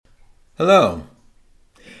Hello,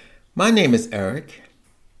 my name is Eric,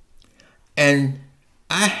 and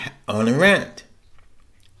I on a rant.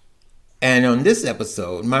 And on this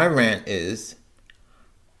episode, my rant is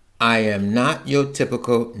I am not your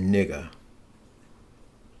typical nigga.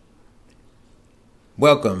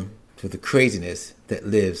 Welcome to the craziness that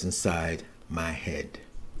lives inside my head.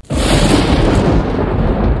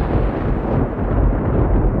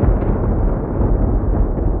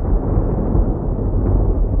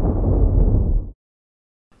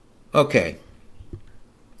 Okay,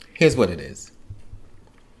 here's what it is.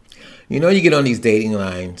 You know, you get on these dating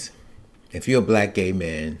lines, if you're a black gay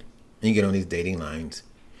man, and you get on these dating lines,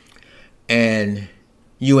 and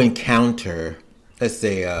you encounter, let's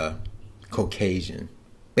say, a Caucasian,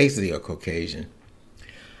 basically a Caucasian.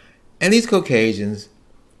 And these Caucasians,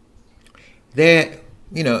 they're,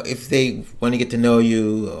 if they want to get to know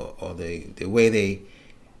you, or the way they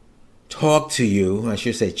talk to you, I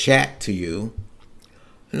should say chat to you,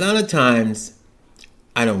 a lot of times,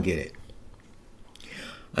 I don't get it.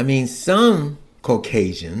 I mean, some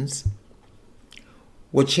Caucasians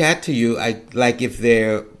will chat to you like if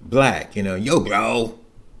they're black, yo, bro,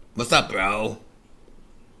 what's up, bro?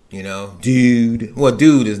 Dude. Well,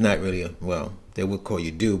 dude is not really they would call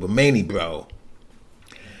you dude, but mainly bro.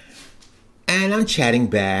 And I'm chatting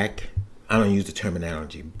back. I don't use the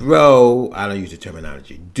terminology bro. I don't use the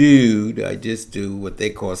terminology dude. I just do what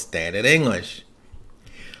they call standard English.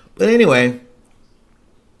 But anyway,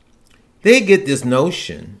 they get this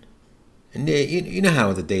notion, and you know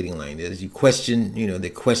how the dating line is. You question, they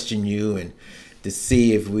question you and to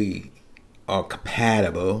see if we are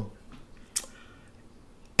compatible.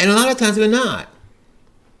 And a lot of times we're not.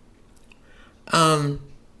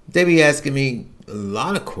 They be asking me a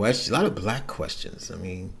lot of questions, a lot of black questions. I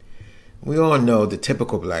mean, we all know the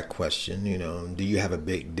typical black question, do you have a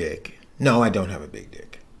big dick? No, I don't have a big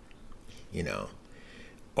dick.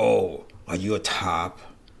 Oh, are you a top?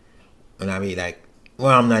 And I be like,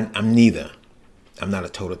 well, I'm neither. I'm not a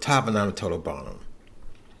total top and I'm not a total bottom.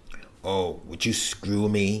 Oh, would you screw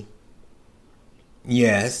me?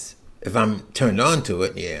 Yes. If I'm turned on to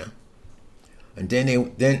it, yeah. And then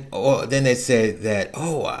they said that,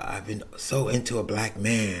 oh, I've been so into a black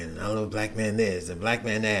man. I love black man this and black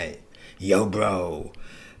man that. Yo, bro.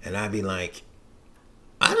 And I'd be like,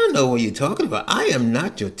 I don't know what you're talking about. I am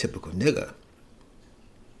not your typical nigga.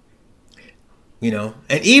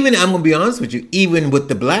 And even, I'm going to be honest with you, even with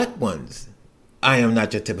the black ones, I am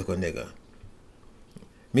not your typical nigga.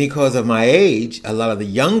 Because of my age, a lot of the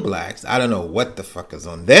young blacks, I don't know what the fuck is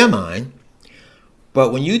on their mind,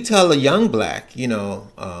 but when you tell a young black,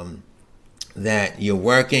 that you're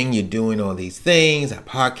working, you're doing all these things, I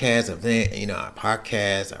podcast,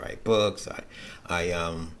 I write books, I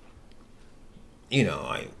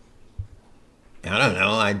don't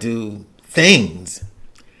know, I do things.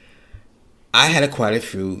 I had quite a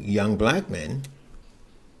few young black men,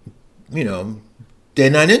 they're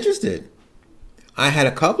not interested. I had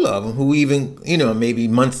a couple of them who even, maybe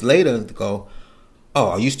months later go, oh,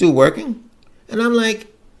 are you still working? And I'm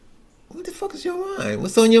like, what the fuck is your mind?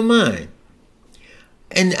 What's on your mind?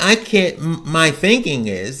 And my thinking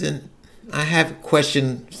is, and I have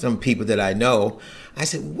questioned some people that I know, I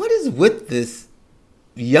said, what is with this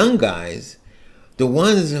young guys, the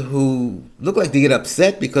ones who look like they get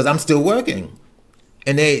upset because I'm still working?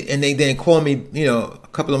 And they then call me, a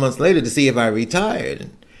couple of months later to see if I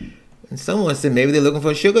retired. And someone said maybe they're looking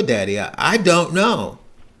for a sugar daddy. I don't know.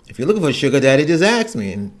 If you're looking for a sugar daddy, just ask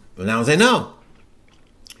me. And I would say no.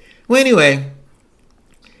 Well, anyway,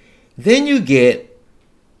 then you get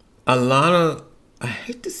a lot of, I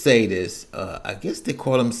hate to say this, I guess they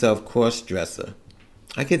call themselves cross-dresser.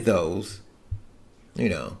 I get those,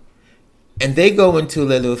 and they go into a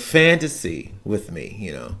little fantasy with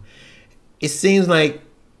me, It seems like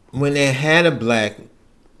when they had a black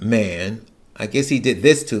man, I guess he did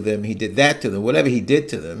this to them, he did that to them, whatever he did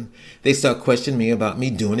to them, they start questioning me about me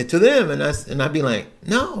doing it to them. And I'd be like,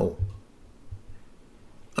 no,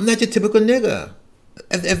 I'm not your typical nigga.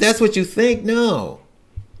 If that's what you think, no.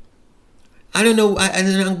 I don't know, and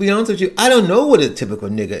I'll be honest with you, I don't know what a typical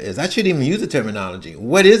nigga is. I shouldn't even use the terminology.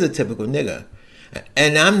 What is a typical nigga?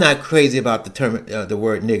 And I'm not crazy about the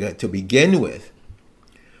word nigga to begin with.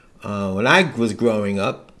 When I was growing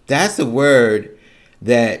up, that's a word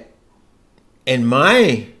that in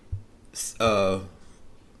my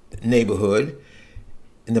neighborhood,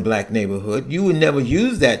 in the black neighborhood, you would never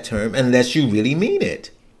use that term unless you really mean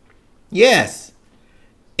it. Yes,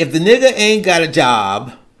 if the nigga ain't got a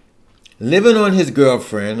job, living on his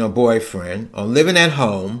girlfriend or boyfriend, or living at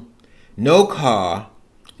home, no car,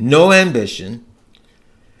 no ambition,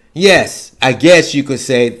 Yes, I guess you could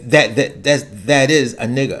say that is a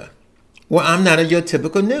nigga. Well, I'm not your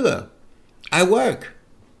typical nigga. I work.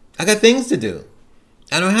 I got things to do.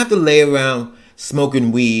 I don't have to lay around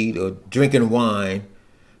smoking weed or drinking wine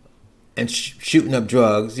and shooting up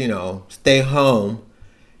drugs, stay home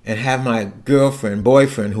and have my girlfriend,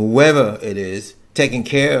 boyfriend, whoever it is, taking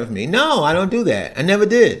care of me. No, I don't do that. I never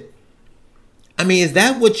did. I mean, is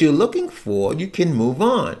that what you're looking for? You can move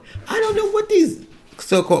on. I don't know what these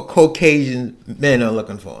so-called Caucasian men are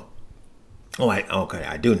looking for. Oh,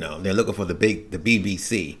 I do know. They're looking for the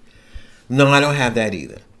BBC. No, I don't have that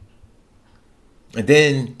either. And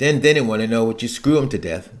then they want to know would you screw them to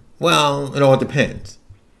death. Well, it all depends.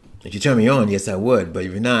 If you turn me on, yes, I would. But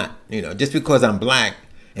if you're not, just because I'm black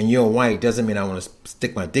and you're white doesn't mean I want to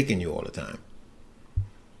stick my dick in you all the time.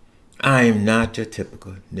 I am not your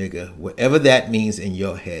typical nigga, whatever that means in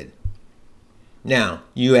your head. Now,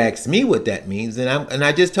 you asked me what that means, and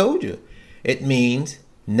I just told you. It means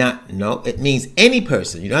it means any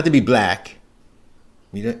person. You don't have to be black.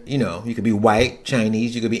 You could be white,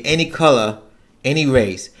 Chinese, you could be any color, any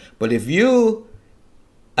race. But if you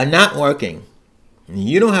are not working, and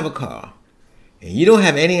you don't have a car, and you don't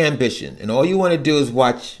have any ambition, and all you want to do is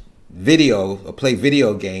watch video or play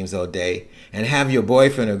video games all day, and have your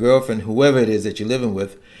boyfriend or girlfriend, whoever it is that you're living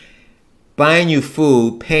with, buying you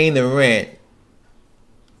food, paying the rent,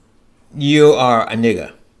 you are a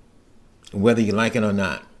nigga, whether you like it or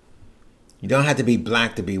not. You don't have to be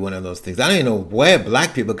black to be one of those things. I don't even know where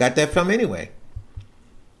black people got that from anyway.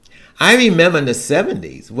 I remember in the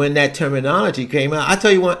 70s when that terminology came out. I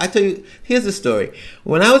tell you, here's the story.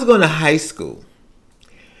 When I was going to high school,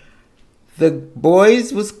 the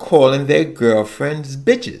boys was calling their girlfriends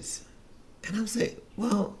bitches. And I'm saying,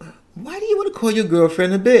 well, why do you want to call your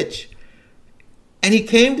girlfriend a bitch? And he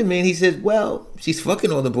came to me and he said, well, she's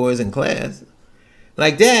fucking all the boys in class.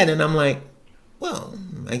 Like that. And I'm like, well,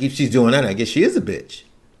 if she's doing that, I guess she is a bitch.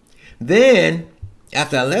 Then,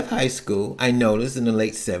 after I left high school, I noticed in the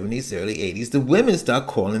late 70s, early 80s, the women start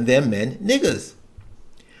calling their men niggas.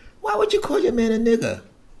 Why would you call your man a nigga?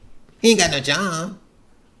 He ain't got no job.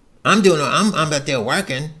 I'm out there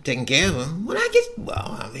working, taking care of him. What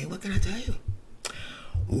can I tell you?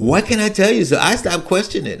 What can I tell you? So I stopped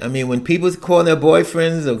questioning it. I mean, when people call their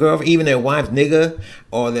boyfriends or girlfriends, even their wives, nigga,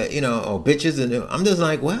 or or bitches, and I'm just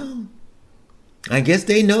like, well, I guess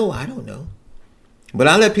they know. I don't know, but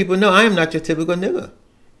I let people know I am not your typical nigga.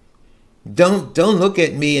 Don't look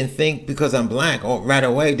at me and think because I'm black or right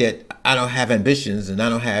away that I don't have ambitions and I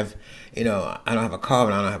don't have, I don't have a car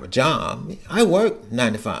and I don't have a job. I work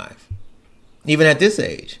 9 to 5, even at this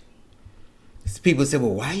age. People say,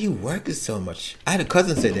 well, why are you working so much? I had a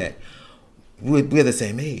cousin say that. We're the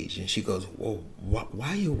same age. And she goes, well, why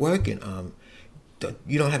are you working?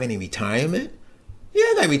 You don't have any retirement? Yeah,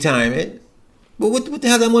 I got retirement. But what the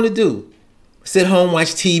hell am I going to do? Sit home, watch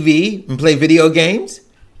TV, and play video games?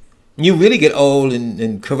 You really get old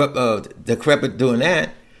and decrepit doing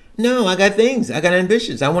that. No, I got things. I got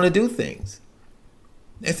ambitions. I want to do things.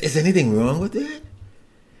 Is anything wrong with that?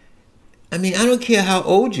 I mean, I don't care how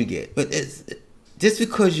old you get, but it's just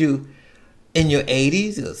because you in your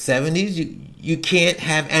 80s or 70s, you can't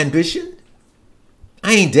have ambition.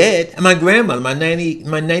 I ain't dead. My grandmother, my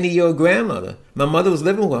 90-year-old grandmother, my mother was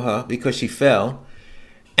living with her because she fell,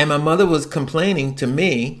 and my mother was complaining to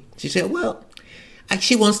me. She said, well,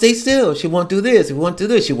 she won't stay still. She won't do this. She won't do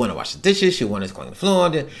this. She want to wash the dishes. She want to clean the floor.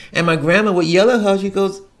 And my grandma would yell at her. She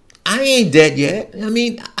goes, I ain't dead yet. I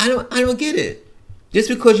mean, I don't get it. Just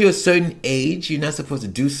because you're a certain age, you're not supposed to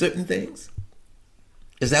do certain things?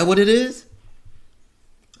 Is that what it is?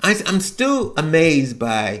 I'm still amazed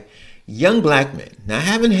by young black men. Now, I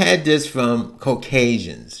haven't had this from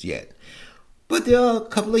Caucasians yet, but there are a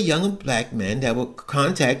couple of young black men that will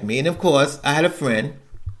contact me. And of course, I had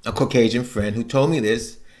a Caucasian friend, who told me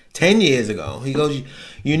this 10 years ago. He goes,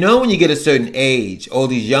 when you get a certain age, all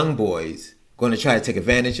these young boys going to try to take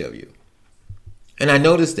advantage of you. And I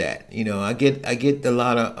noticed that, I get a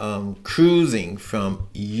lot of cruising from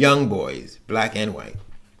young boys, black and white.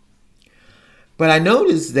 But I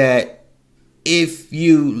noticed that if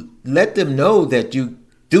you let them know that you're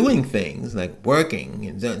doing things like working,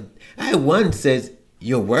 I had one says,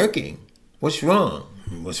 you're working. What's wrong?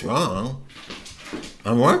 What's wrong?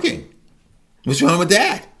 I'm working. What's wrong with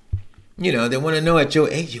that? They want to know at your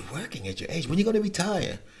age, you're working at your age. When are you going to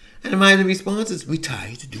retire? And my response is,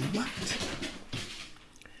 retire to do what?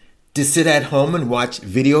 To sit at home and watch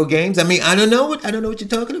video games? I mean, I don't know what you're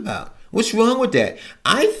talking about. What's wrong with that?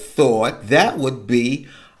 I thought that would be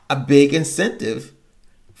a big incentive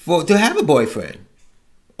to have a boyfriend,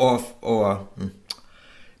 or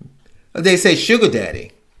they say sugar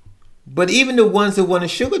daddy. But even the ones that want a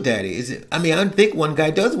sugar daddy, I think one guy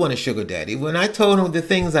does want a sugar daddy. When I told him the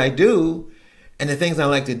things I do and the things I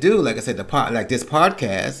like to do, like I said, like this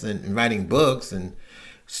podcast and writing books and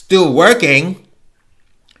still working,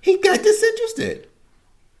 he got disinterested.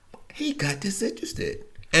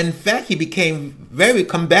 And in fact, he became very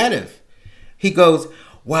combative. He goes,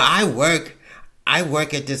 well, I work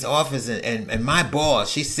at this office and my boss,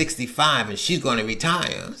 she's 65 and she's going to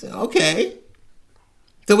retire. I said, okay.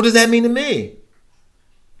 So what does that mean to me?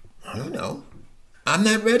 I don't know. I'm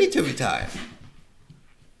not ready to retire.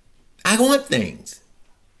 I want things.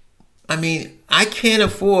 I can't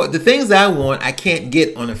afford, the things I want, I can't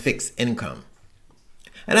get on a fixed income.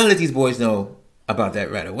 And I let these boys know about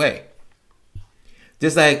that right away.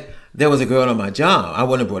 Just like there was a girl on my job, I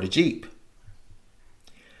went and bought a Jeep.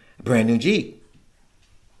 A brand new Jeep.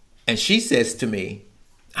 And she says to me,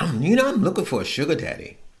 I'm looking for a sugar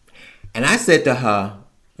daddy. And I said to her,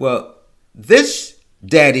 well, this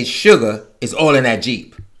daddy's sugar is all in that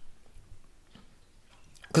Jeep.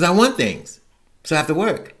 Because I want things. So I have to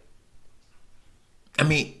work.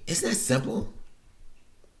 Isn't that simple?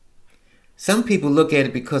 Some people look at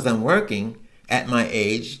it because I'm working at my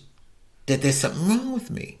age that there's something wrong with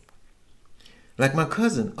me. Like my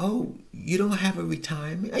cousin, oh, you don't have a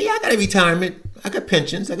retirement? Yeah, I got a retirement. I got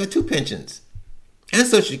pensions. I got 2 pensions. And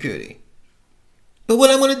Social Security. But what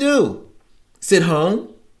I'm going to do? Sit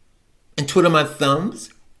home and twiddle my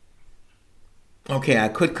thumbs? Okay, I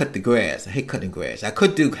could cut the grass. I hate cutting grass. I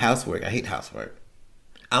could do housework. I hate housework.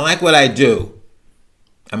 I like what I do.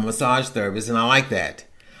 I'm a massage therapist and I like that.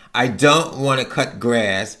 I don't want to cut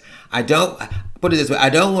grass. Put it this way, I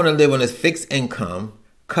don't want to live on a fixed income,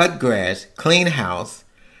 cut grass, clean house.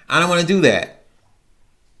 I don't want to do that.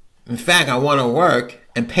 In fact, I want to work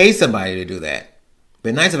and pay somebody to do that.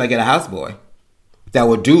 But nice if I get a houseboy that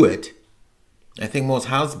will do it. I think most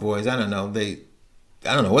houseboys, I don't know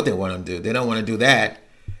what they want to do. They don't want to do that.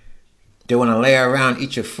 They want to lay around,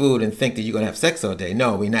 eat your food, and think that you're going to have sex all day.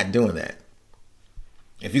 No, we're not doing that.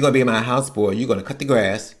 If you're going to be my houseboy, you're going to cut the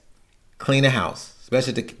grass, clean the house,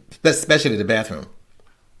 especially the bathroom.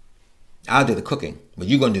 I'll do the cooking, but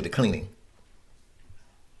you're going to do the cleaning.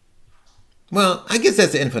 Well, I guess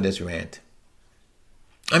that's the end for this rant.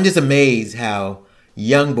 I'm just amazed how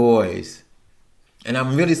young boys, and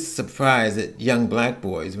I'm really surprised at young black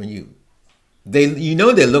boys when they're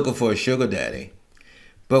looking for a sugar daddy.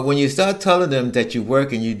 But when you start telling them that you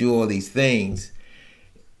work and you do all these things,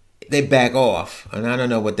 they back off. And I don't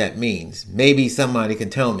know what that means. Maybe somebody can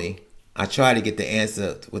tell me. I try to get the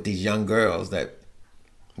answer with these young girls that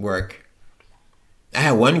work. I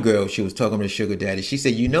had one girl, she was talking to sugar daddy. She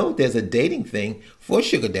said, there's a dating thing for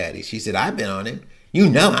sugar daddy. She said, I've been on it.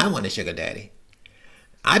 I want a sugar daddy.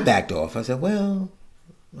 I backed off. I said, well,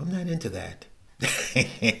 I'm not into that.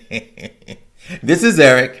 This is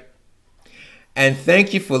Eric. And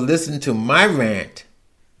thank you for listening to my rant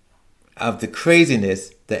of the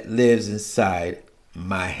craziness that lives inside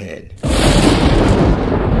my head.